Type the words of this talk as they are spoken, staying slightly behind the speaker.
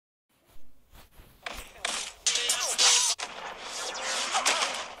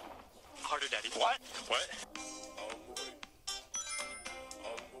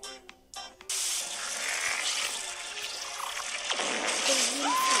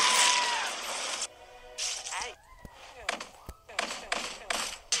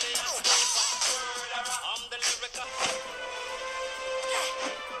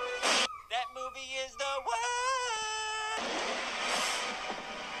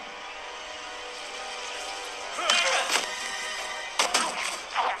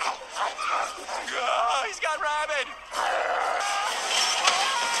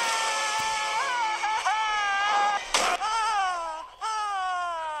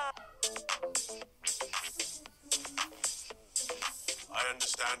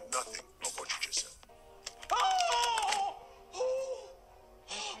understand nothing of what you just said.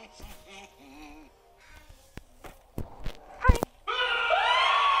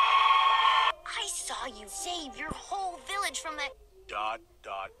 I saw you save your whole village from that. Dot,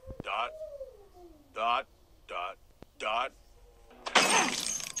 dot, dot, dot, dot, dot.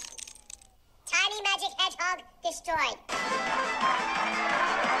 Tiny magic hedgehog destroyed.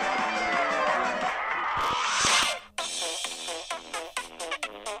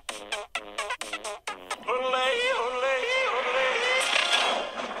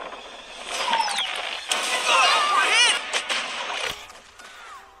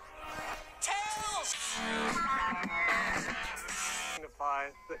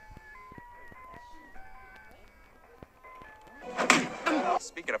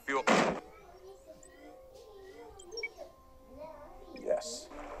 Speaking of fuel. Yes.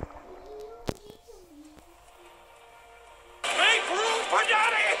 Make room for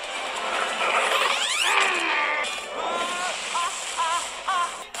Daddy!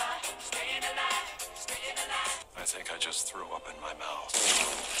 I think I just threw up in my mouth.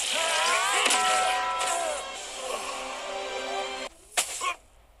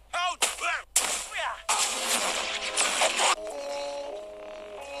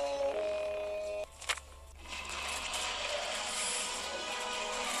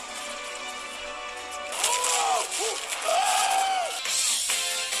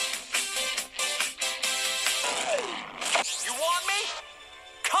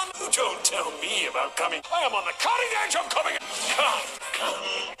 Don't tell me about coming. I am on the cutting edge of coming.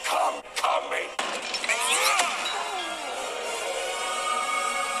 Come, coming.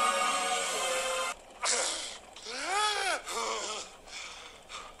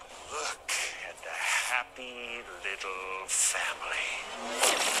 Look at the happy little family.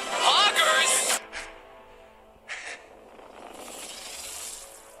 Hoggers!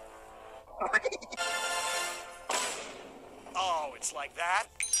 Oh, it's like that?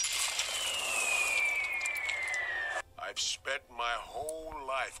 I've spent my whole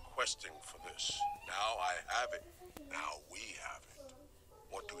life questing for this. Now I have it. Now we have it.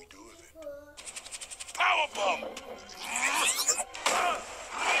 What do we do with it? Powerbomb!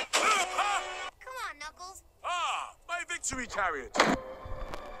 Come on, Knuckles. Ah, my victory chariot!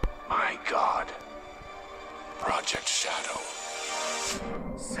 My God. Project Shadow.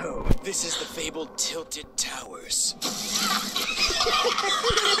 So, this is the fabled Tilted Towers.